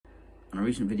a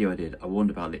recent video I did, I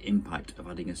warned about the impact of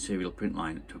adding a serial print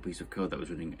line to a piece of code that was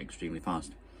running extremely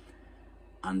fast.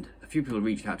 And a few people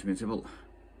reached out to me and said, well,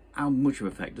 how much of an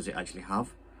effect does it actually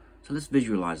have? So let's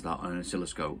visualize that on an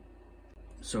oscilloscope.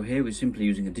 So here we're simply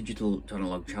using a digital to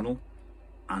analog channel,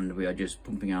 and we are just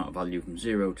pumping out a value from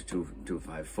 0 to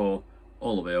 254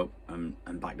 all the way up and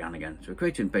back down again. So we're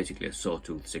creating basically a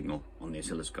sawtooth signal on the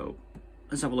oscilloscope.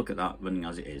 Let's have a look at that running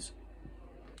as it is.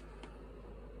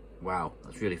 Wow,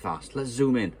 that's really fast. Let's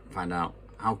zoom in and find out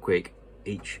how quick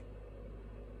each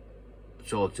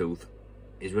sawtooth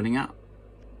is running at.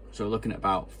 So we're looking at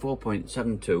about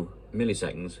 4.72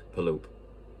 milliseconds per loop.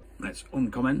 Let's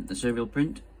uncomment the serial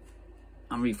print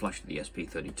and reflash the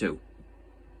SP32.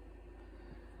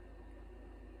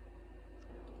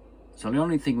 So the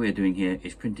only thing we're doing here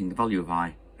is printing the value of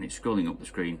I, and it's scrolling up the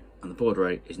screen, and the baud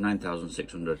rate is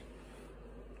 9600.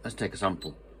 Let's take a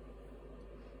sample.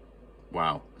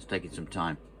 Wow, it's taking some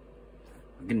time.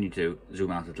 I'm going to need to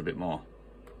zoom out a little bit more.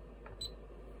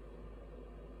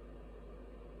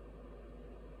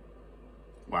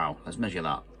 Wow, let's measure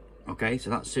that. Okay, so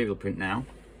that's serial print now.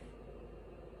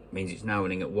 Means it's now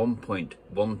running at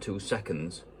 1.12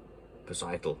 seconds per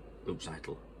cycle, loop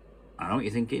cycle. I know what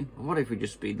you're thinking. Well, what if we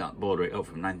just speed that baud rate up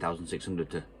from 9600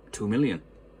 to 2 million?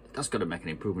 That's got to make an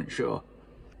improvement, sure.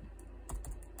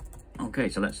 Okay,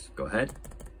 so let's go ahead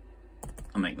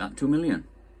and make that 2 million.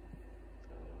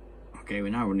 Okay, we're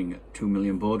now running at 2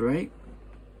 million baud rate.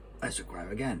 Let's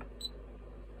acquire again.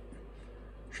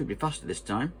 Should be faster this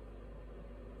time.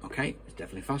 Okay, it's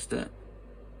definitely faster.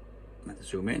 Let's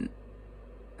zoom in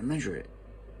and measure it.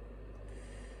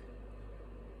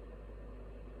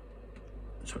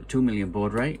 So at 2 million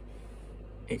baud rate,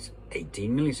 it's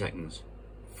 18 milliseconds.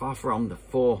 Far from the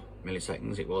 4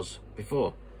 milliseconds it was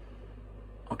before.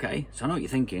 Okay, so I know what you're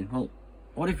thinking. Well,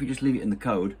 what if we just leave it in the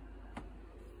code,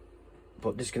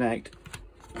 but disconnect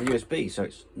the USB so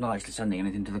it's not actually sending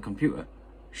anything to the computer?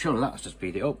 Surely that has to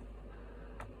speed it up.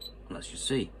 Let's just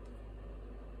see.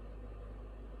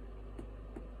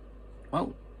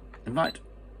 Well, in fact,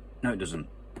 no it doesn't.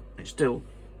 It's still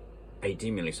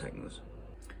 18 milliseconds.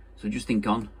 So just think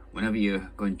on, whenever you're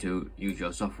going to use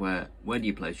your software, where do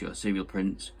you place your serial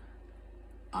prints?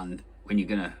 And when you're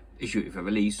going to issue it for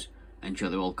release, ensure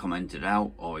they're all commented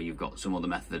out, or you've got some other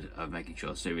method of making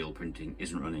sure serial printing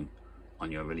isn't running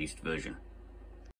on your released version.